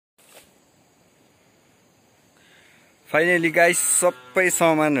Finally guys सबै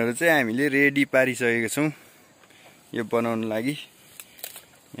सामानहरु चाहिँ हामीले रेडी पारिसकेको छौं यो बनाउन लागि।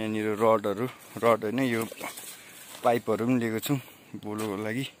 यहाँनिर रड हैन यो पाइपहरु पनि लिएको छौं बोलोको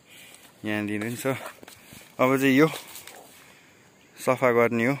लागि। यहाँनिर पनि छ। अब चाहिँ यो सफा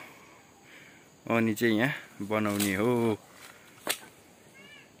गर्ने हो अनि चाहिँ यहाँ बनाउने हो।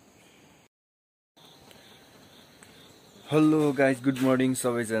 हेलो गाइस, गुड मर्निङ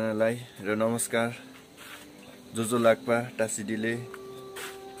सबैजनालाई र नमस्कार। जो लाग्पा टासिडीले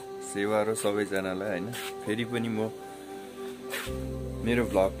सेवा र सबैजनालाई हैन, फेरि पनि म मेरो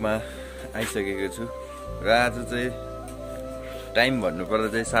भ्लगमा आइसकेको छु र आज चाहिँ टाइम भन्नुपर्दा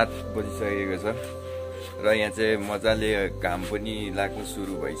चाहिँ 7 बजिसकेको छ र यहाँ चाहिँ मजाले घाम पनि लाग्न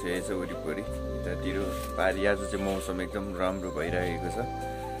सुरु भइसकेको छ वरिपरि यतातिर पारी। आज चाहिँ मौसम एकदम राम्रो भइरहेको छ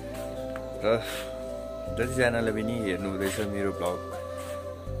र जतिजनाले पनि हेर्नु हुँदैछ मेरो भ्लग,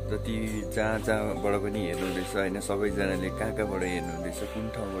 जति जहाँबाट पनि हेर्नु हुँदैछ हैन, सबैजनाले कहाँबाट हेर्नु हुँदैछ, कुन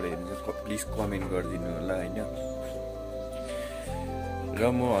ठाउँबाट हेर्नुहुन्छ प्लिज कमेन्ट गरिदिनु होला हैन। र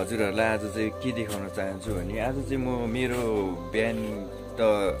म हजुरहरूलाई आज चाहिँ के देखाउन चाहन्छु भने आज चाहिँ म मेरो बिहान त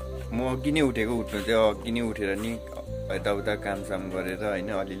म अघि नै उठेको, उठ्नु चाहिँ अघि नै उठेर नि यताउता कामसाम गरेर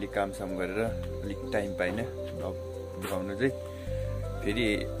हैन, अलिअलि कामसाम गरेर अलिक टाइम पाइन भ्लग देखाउनु चाहिँ। फेरि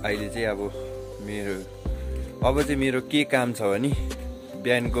अहिले चाहिँ अब चाहिँ मेरो के काम छ भने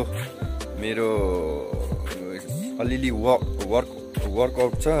बिहानको मेरो अलिअलि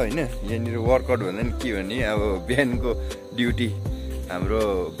वर्कआउट छ हैन। यहाँनिर वर्कआउट भन्दा नि के भने अब बिहानको ड्युटी, हाम्रो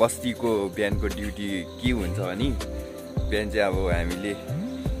बस्तीको बिहानको ड्युटी के हुन्छ भने बिहान चाहिँ अब हामीले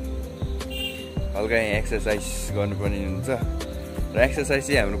हल्का एक्सर्साइज गर्नुपर्ने हुन्छ र एक्सर्साइज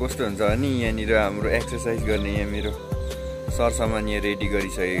चाहिँ हाम्रो कस्तो हुन्छ भने यहाँनिर हाम्रो एक्सर्साइज गर्ने यहाँ मेरो सरसामान यहाँ रेडी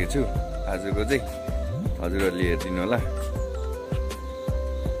गरिसकेको छु आजको चाहिँ, हजुरहरूले हेरिदिनु होला।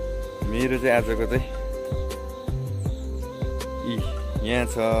 मेरो चाहिँ आजको चाहिँ यहाँ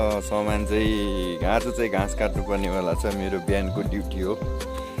छ सामान चाहिँ, आज चाहिँ घाँस काट्नु पर्नेवाला छ, मेरो बिहानको ड्युटी हो।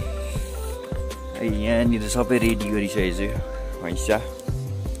 यहाँनिर सबै रेडी गरिसकेको छु, हैसा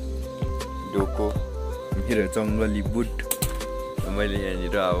डोको मेरो जङ्गली बुट। मैले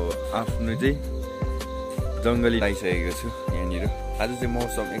यहाँनिर अब आफ्नो चाहिँ जङ्गली लगाइसकेको छु यहाँनिर। आज चाहिँ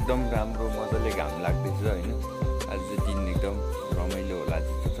मौसम एकदम राम्रो, मजाले घाम लाग्दैछ हैन। आज चाहिँ दिन एकदम रमाइलो होला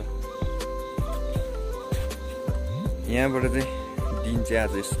जस्तो छ। यहाँबाट चाहिँ दिन चाहिँ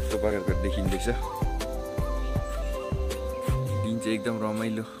आज यस्तो प्रकारको देखिँदैछ। दिन चाहिँ एकदम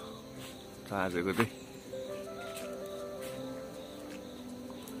रमाइलो छ आजको चाहिँ।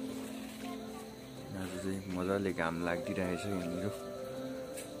 आज चाहिँ मजाले घाम लागिरहेछ यहाँनिर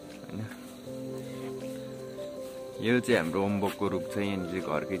हैन। यो चाहिँ हाम्रो अम्बकको रुख छ यहाँनिर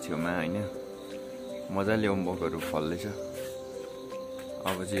घरकै छेउमा हैन, मजाले अम्बकहरू फल्दैछ।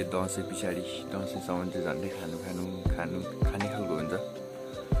 अब चाहिँ दसैँ पछाडि, दसैँसम्म चाहिँ झन्डै खाने खालको हुन्छ।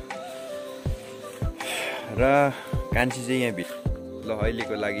 र कान्छी चाहिँ यहाँ भित्र। ल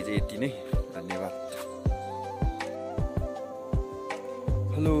अहिलेको लागि चाहिँ यति नै, धन्यवाद।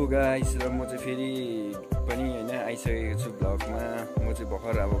 हेलो गाइस, र म चाहिँ फेरि पनि हैन आइसकेको छु भ्लगमा। म चाहिँ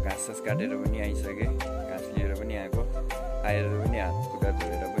भर्खर अब घाँस काटेर पनि आइसकेँ, घाँस लिएर पनि आएको, आएर पनि हात खुट्टा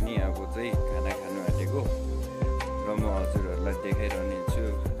धोएर पनि अब चाहिँ खाना खानु आँटेको र म हजुरहरूलाई देखाइरहने छु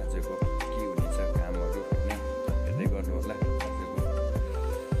आजको के हुनेछ कामहरू हैन। हेर्दै गर्नु होला आजको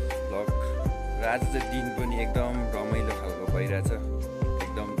भ्लग। र आज चाहिँ दिन पनि एकदम रमाइलो खालको भइरहेछ,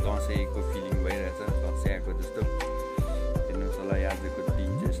 एकदम दसैँको फिलिङ भइरहेछ, दसैँ आएको जस्तो। हेर्नुहोस् होला आजको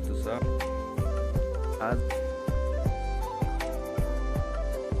दिन चाहिँ यस्तो छ। आज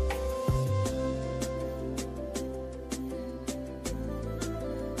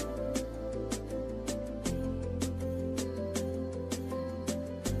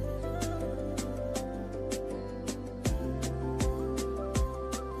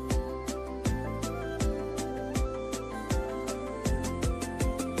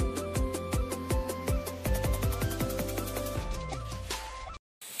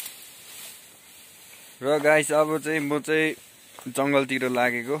र गाइस अब चाहिँ म चाहिँ जङ्गलतिर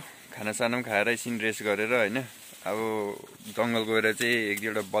लागेको, खानासाना पनि खाएर एकछिन रेस्ट गरेर हैन। अब जङ्गल गएर चाहिँ एक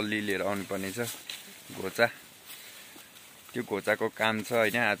दुईवटा बल्ली लिएर आउनुपर्ने छ, घोचा। त्यो घोचाको काम छ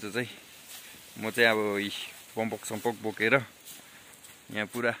हैन। आज चाहिँ म चाहिँ अब पम्पक सम्पक बोकेर यहाँ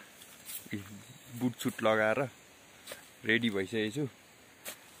पुरा बुटसुट लगाएर रेडी भइसकेको छु।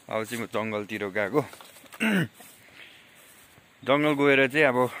 अब चाहिँ म जङ्गलतिर गएको। जङ्गल गएर चाहिँ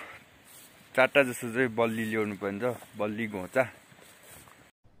अब 4टा जस्तो चाहिँ बल्ली ल्याउनु पर्छ, बल्ली घोचा।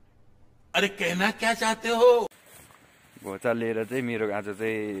 अरे कहना क्या चाहते हो? घोचा लिएर चाहिँ मेरो आज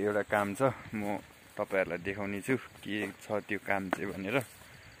चाहिँ एउटा काम छ, म तपाईहरुलाई देखाउने छु के छ त्यो काम चाहिँ भनेर।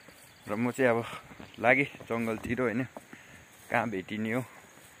 र म चाहिँ अब लागे जङ्गलतिर होइन, कहाँ भेटिने हो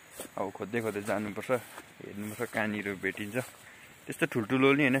अब खोज्दै खोज्दै जानुपर्छ, हेर्नुपर्छ कहाँनिर भेटिन्छ। त्यस्तो ठुल्ठुलो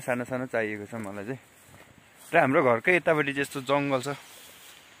नि होइन, सानो सानो चाहिएको छ मलाई चाहिँ। र हाम्रो घरकै यतापट्टि चाहिँ यस्तो जङ्गल छ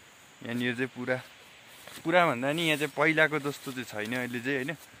यहाँनिर चाहिँ, पुरा भन्दा नि यहाँ चाहिँ पहिलाको जस्तो चाहिँ छैन अहिले चाहिँ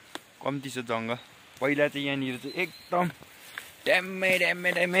होइन, कम्ती छ जङ्गल। पहिला चाहिँ यहाँनिर चाहिँ एकदम ड्याम्मै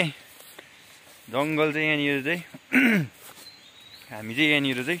जङ्गल चाहिँ यहाँनिर चाहिँ हामी चाहिँ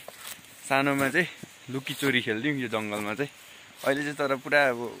यहाँनिर चाहिँ सानोमा चाहिँ लुकीचोरी खेल्थ्यौँ यो जङ्गलमा चाहिँ। अहिले चाहिँ तर पुरा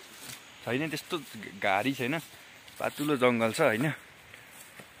अब छैन, त्यस्तो घारी छैन, पातुलो जङ्गल छ होइन।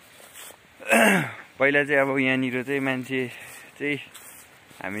 पहिला चाहिँ अब यहाँनिर चाहिँ मान्छे चाहिँ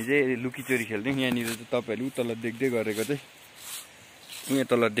हामी चाहिँ लुकीचोरी खेल्थ्यौँ यहाँनिर चाहिँ। तपाईँहरूले तल देख्दै गरेको चाहिँ यहाँ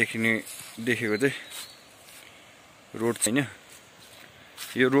तल देखेको चाहिँ रोड छैन,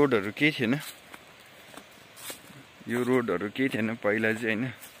 यो रोडहरू केही थिएन, यो रोडहरू केही थिएन पहिला चाहिँ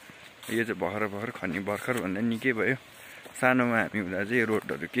होइन। यो चाहिँ भर्खर खन्ने, भर्खर भन्दा निकै भयो। सानोमा हामी हुँदा चाहिँ यो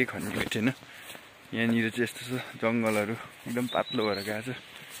रोडहरू केही खन्ने थिएन। यहाँनिर चाहिँ यस्तो छ जङ्गलहरू एकदम पातलो भएर गएको छ।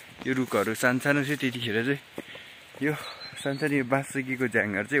 यो रुखहरू सानो थियो त्यतिखेर चाहिँ, यो सानसानो यो बाँसकीको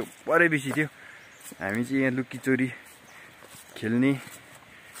झ्याङहरू चाहिँ परै बेसी थियो। हामी चाहिँ यहाँ लुकीचोरी खेल्ने,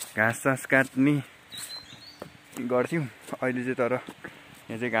 घाँस सास काट्ने गर्थ्यौँ। अहिले चाहिँ तर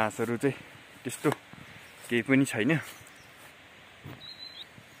यहाँ चाहिँ घाँसहरू चाहिँ त्यस्तो केही पनि छैन।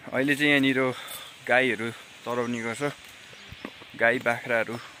 अहिले चाहिँ यहाँनिर गाईहरू चराउने गर्छ, गाई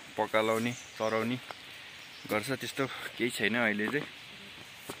बाख्राहरू पकालाउने चराउने गर्छ, त्यस्तो केही छैन अहिले चाहिँ।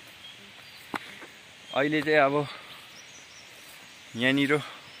 अहिले चाहिँ अब यहाँनिर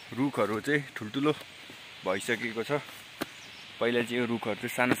रुखहरू चाहिँ ठुल्ठुलो भइसकेको छ। पहिला चाहिँ यो रुखहरू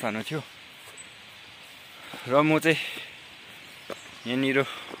चाहिँ सानो थियो। र म चाहिँ यहाँनिर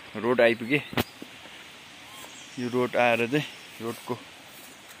रोड आइपुगेँ। यो रोड आएर चाहिँ रोडको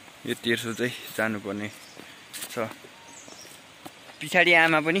यो तेर्सो चाहिँ जानुपर्ने छ। पछाडि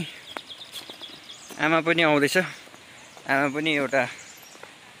आमा पनि आउँदैछ। आमा पनि एउटा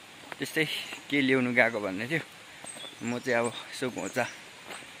त्यस्तै के ल्याउनु गएको भन्ने थियो। म चाहिँ अब यसो घोचा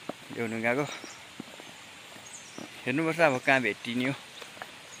ल्याउनु गएको। हेर्नुपर्छ अब कहाँ भेटिने हो।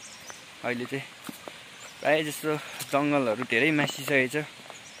 अहिले चाहिँ प्रायः जस्तो जङ्गलहरू धेरै मासिसकेको छ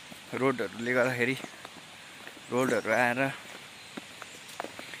रोडहरूले गर्दाखेरि। रोडहरू आएर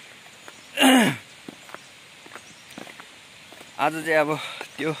आज चाहिँ अब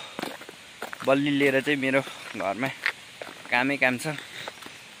त्यो बल्ली लिएर चाहिँ मेरो घरमा काम छ।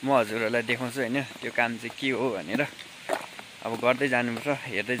 म हजुरहरूलाई देखाउँछु होइन त्यो काम चाहिँ के हो भनेर। अब गर्दै जानुपर्छ,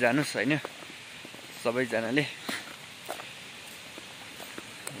 हेर्दै जानुहोस् होइन सबैजनाले।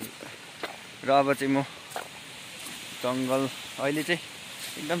 र अब चाहिँ म जङ्गल अहिले चाहिँ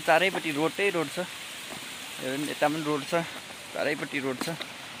एकदम चारैपट्टि रोडै रोड छ। यता पनि रोड छ, चारैपट्टि रोड छ।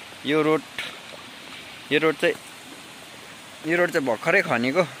 यो रोड चाहिँ भर्खरै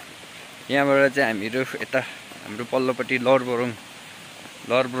खनेको। यहाँबाट चाहिँ हामीहरू यता हाम्रो पल्लोपट्टि लरबुरुङ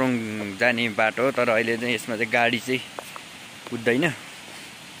जाने बाटो हो। तर अहिले चाहिँ यसमा चाहिँ गाडी चाहिँ कुद्दैन।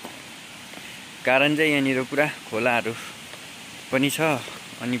 कारण चाहिँ यहाँनिर पुरा खोलाहरू पनि छ,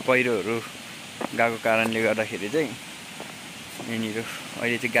 अनि पहिरोहरू गएको कारणले गर्दाखेरि चाहिँ यहाँनिर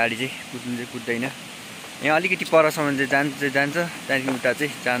अहिले चाहिँ गाडी चाहिँ कुद्दैन। यहाँ अलिकति परसम्म चाहिँ जान्छ, त्यहाँदेखि उता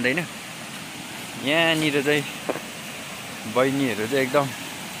चाहिँ जाँदैन। यहाँनिर चाहिँ बहिनीहरू चाहिँ एकदम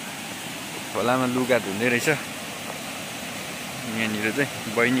खोलामा लुगा धुँदै रहेछ। यहाँनिर चाहिँ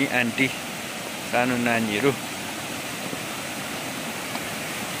बहिनी, आन्टी, सानो नानीहरू।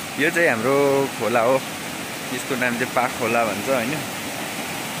 यो चाहिँ हाम्रो खोला हो, यसको नाम चाहिँ पाख खोला भन्छ होइन।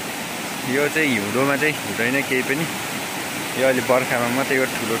 यो चाहिँ हिउँदोमा चाहिँ हुँदैन केही पनि, यो अहिले बर्खामा मात्रै यो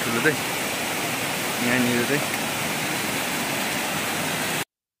ठुलो चाहिँ यहाँनिर चाहिँ।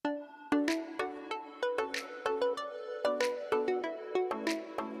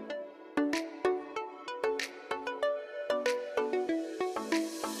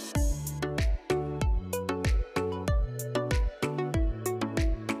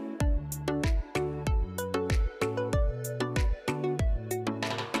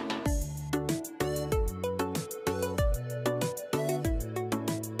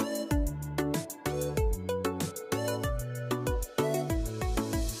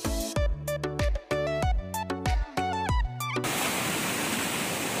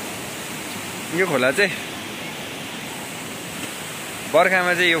 यो खोला चाहिँ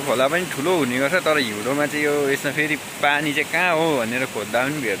बर्खामा चाहिँ यो खोला पनि ठुलो हुने गर्छ, तर हिउँदोमा चाहिँ यो यसमा फेरि पानी चाहिँ कहाँ हो भनेर खोज्दा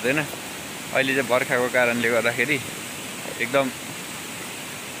पनि भेट्दैन। अहिले चाहिँ बर्खाको कारणले गर्दाखेरि एकदम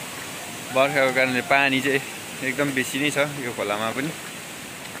पानी चाहिँ एकदम बेसी नै छ यो खोलामा पनि।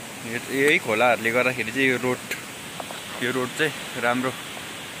 यही खोलाहरूले गर्दाखेरि चाहिँ यो रोड चाहिँ राम्रो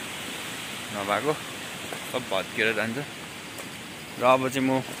नभएको सब भत्केर जान्छ। र अब चाहिँ म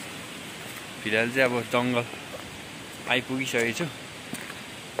फिलहाल चाहिँ अब जङ्गल आइपुगिसकेको छु।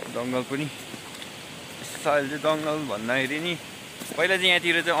 जङ्गल पनि अहिले चाहिँ जङ्गल भन्दाखेरि नि पहिला चाहिँ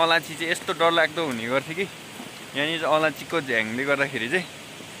यहाँतिर चाहिँ अलैँची चाहिँ यस्तो डरलाग्दो हुने गर्थ्यो कि यहाँनिर चाहिँ अलैँचीको झ्याङले गर्दाखेरि चाहिँ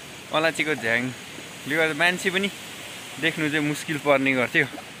अलैँचीको झ्याङले गर्दा मान्छे पनि देख्नु चाहिँ मुस्किल पर्ने गर्थ्यो।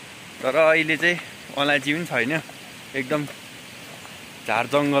 तर अहिले चाहिँ अलैँची पनि छैन, एकदम झार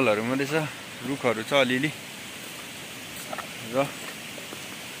जङ्गलहरू मात्रै छ, रुखहरू छ अलिअलि। र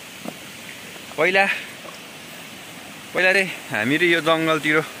पहिला रे हामीहरू यो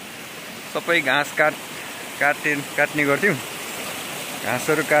जङ्गलतिर सबै घाँस काट्ने गर्थ्यौँ।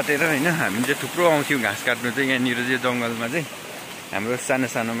 घाँसहरू काटेर होइन हामी चाहिँ थुप्रो आउँथ्यौँ घाँस काट्नु चाहिँ यहाँनिर चाहिँ जङ्गलमा चाहिँ। हाम्रो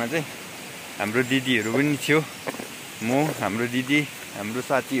सानोमा चाहिँ हाम्रो दिदीहरू पनि थियो, म, हाम्रो दिदी, हाम्रो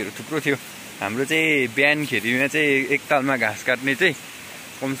साथीहरू थुप्रो थियो। हाम्रो चाहिँ बिहानखेरिमा चाहिँ एक तालमा घाँस काट्ने चाहिँ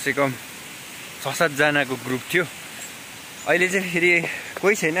कमसेकम 6-7 जनाको ग्रुप थियो। अहिले चाहिँ फेरि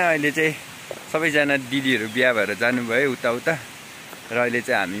कोही छैन, अहिले चाहिँ सबैजना दिदीहरू बिहा भएर जानुभयो उता र अहिले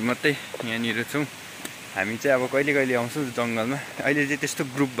चाहिँ हामी मात्रै यहाँनिर छौँ। हामी चाहिँ अब कहिले कहिले आउँछौँ जङ्गलमा। अहिले चाहिँ त्यस्तो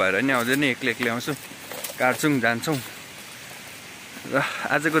ग्रुप भएर नि आउँदैन, एक्लै आउँछौँ, काट्छौँ, जान्छौँ। र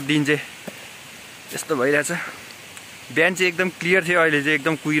आजको दिन चाहिँ यस्तो भइरहेछ। बिहान चाहिँ एकदम क्लियर थियो, अहिले चाहिँ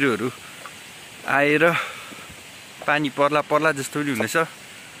एकदम कुहिरोहरू आएर पानी पर्ला जस्तो पनि हुँदैछ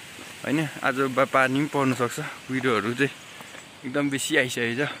होइन। आज पानी पनि पर्न सक्छ, कुहिरोहरू चाहिँ एकदम बेसी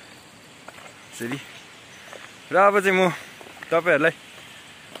आइसकेको छ यसरी। र अब चाहिँ म तपाईँहरूलाई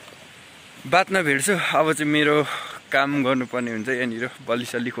बादमा भेट्छु। अब चाहिँ मेरो काम गर्नुपर्ने हुन्छ, यहाँनिर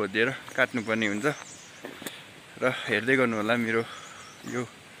बलिसल्ली खोजेर काट्नुपर्ने हुन्छ। र हेर्दै गर्नु होला मेरो यो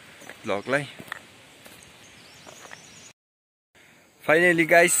भ्लगलाई। फाइनली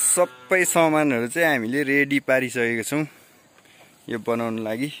गाइस सबै सामानहरू चाहिँ हामीले रेडी पारिसकेको छौँ यो बनाउनु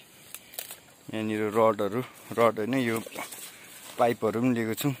लागि। यहाँनिर रड होइन, यो पाइपहरू पनि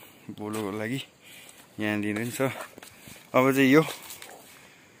लिएको छौँ बोलोको लागि, यहाँनिर पनि छ। अब चाहिँ यो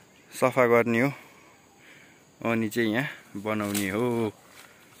सफा गर्ने हो अनि चाहिँ यहाँ बनाउने हो।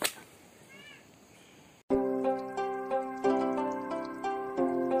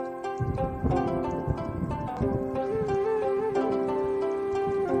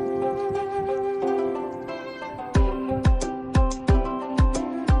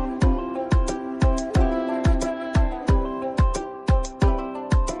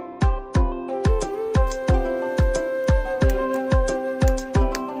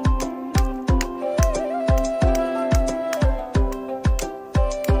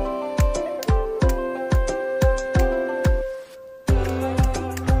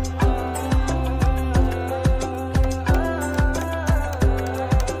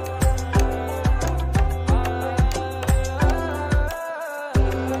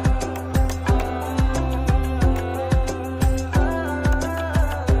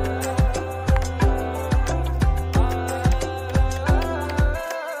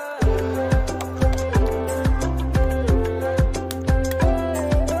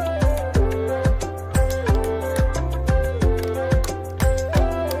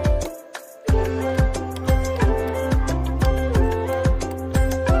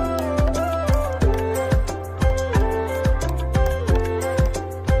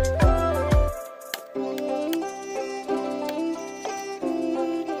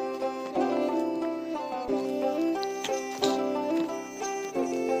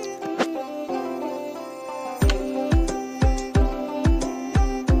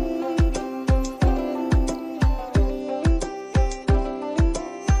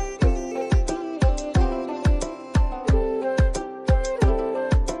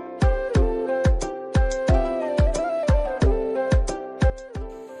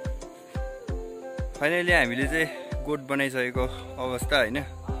 फाइनली हामीले चाहिँ गोठ बनाइसकेको अवस्था होइन।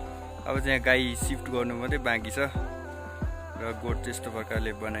 अब चाहिँ गाई सिफ्ट गर्नु मात्रै बाँकी छ र गोठ त्यस्तो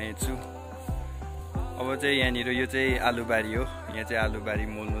प्रकारले बनाएको छु। अब चाहिँ यहाँनिर यो चाहिँ आलुबारी हो, यहाँ चाहिँ आलुबारी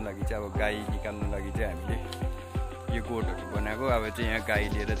मोल्नु लागि चाहिँ अब गाई निकाल्नु लागि चाहिँ हामीले यो गोठहरू बनाएको। अब चाहिँ यहाँ गाई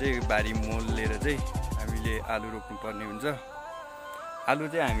लिएर चाहिँ बारी मोलेर चाहिँ हामीले आलु रोप्नु पर्ने हुन्छ। आलु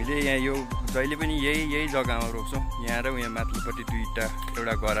चाहिँ हामीले यहाँ यो जहिले पनि यही जग्गामा रोप्छौँ, यहाँ र यहाँ माथिल्लोपट्टि दुईवटा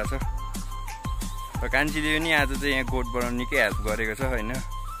एउटा गरा छ। र कान्छीले पनि आज चाहिँ यहाँ गोठ बनाउनु निकै हेल्प गरेको छ होइन।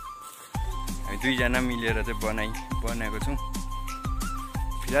 हामी दुईजना मिलेर चाहिँ बनाएको छौँ।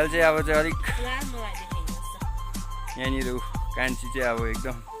 फिलहाल चाहिँ अब चाहिँ अलिक यहाँनिर कान्छी चाहिँ अब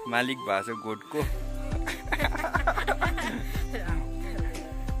एकदम मालिक भएको छ गोठको।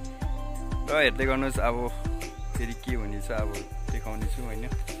 र हेर्दै गर्नुहोस् अब फेरि के हुनेछ, अब देखाउनेछु होइन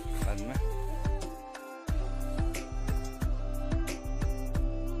बादमा।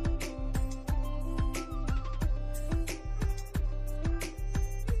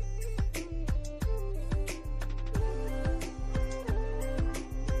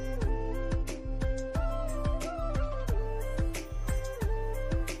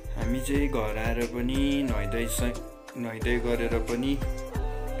 हामी चाहिँ घर आएर पनि नुहाइधुवाइ गरेर पनि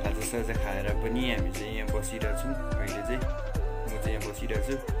खाजासाजा खाएर पनि हामी चाहिँ यहाँ बसिरहेछौँ। अहिले चाहिँ म चाहिँ यहाँ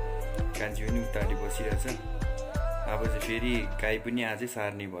बसिरहेछु, कान्छी पनि उताले बसिरहेछ। अब चाहिँ फेरि गाई पनि आजै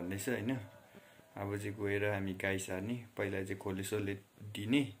सार्ने भन्दैछ होइन। अब चाहिँ गएर हामी गाई सार्ने, पहिला चाहिँ खोलेसोले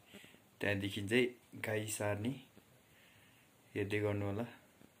दिने, त्यहाँदेखि चाहिँ गाई सार्ने। हेर्दै गर्नु होला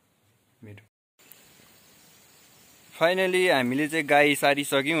मेरो। फाइनली हामीले चाहिँ गाई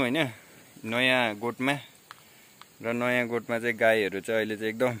सारिसक्यौँ होइन, नयाँ गोठमा। र नयाँ गोठमा चाहिँ गाईहरू चाहिँ अहिले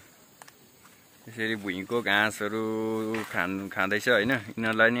चाहिँ एकदम यसरी भुइँको घाँसहरू खाँदैछ होइन।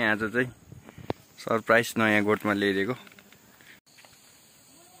 यिनीहरूलाई नि आज चाहिँ सरप्राइज नयाँ गोठमा ल्याइदिएको।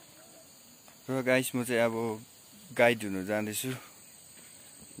 र गाइस म चाहिँ अब गाई धुनु जाँदैछु।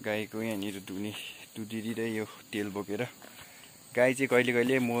 गाईको यहाँनिर दुधिदिँदै यो तेल बोकेर। गाई चाहिँ कहिले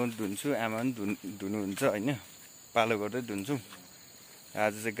कहिले म धुन्छु, आमा पनि धुनुहुन्छ होइन, पालो गर्दै धुन्छौँ।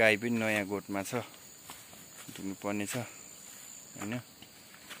 आज चाहिँ गाई पनि नयाँ गोठमा छ, धुनु पर्ने छ होइन।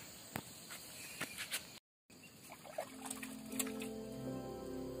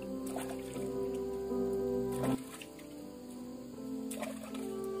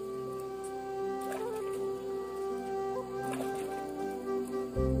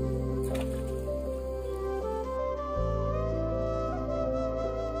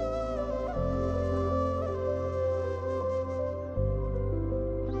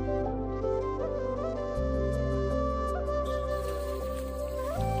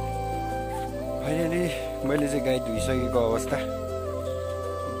 फाइनली मैले चाहिँ गाई धुइसकेको अवस्था,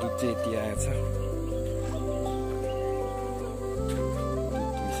 दुध चाहिँ यति आएछ। दुध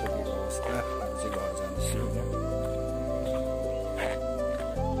धुइसकेको अवस्था, अब चाहिँ घर जाँदैछु होइन।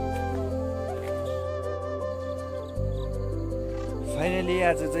 फाइनली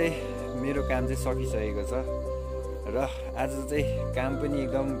आज चाहिँ मेरो काम चाहिँ सकिसकेको छ र आज चाहिँ काम पनि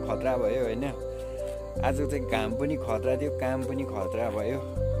एकदम खतरा भयो होइन। आज चाहिँ घाम पनि खतरा थियो, काम पनि खतरा भयो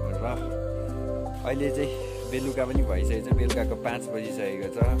र अहिले चाहिँ बेलुका पनि भइसकेको छ, बेलुकाको 5 बजिसकेको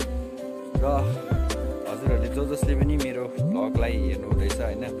छ। र हजुरहरूले जसले पनि मेरो भ्लगलाई हेर्नु हुँदैछ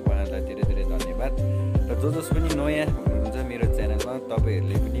होइन, उहाँहरूलाई धेरै धेरै धन्यवाद। र जस पनि नयाँ हुनुहुन्छ मेरो च्यानलमा,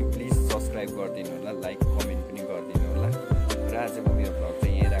 तपाईँहरूले पनि प्लिज सब्सक्राइब गरिदिनु होला, लाइक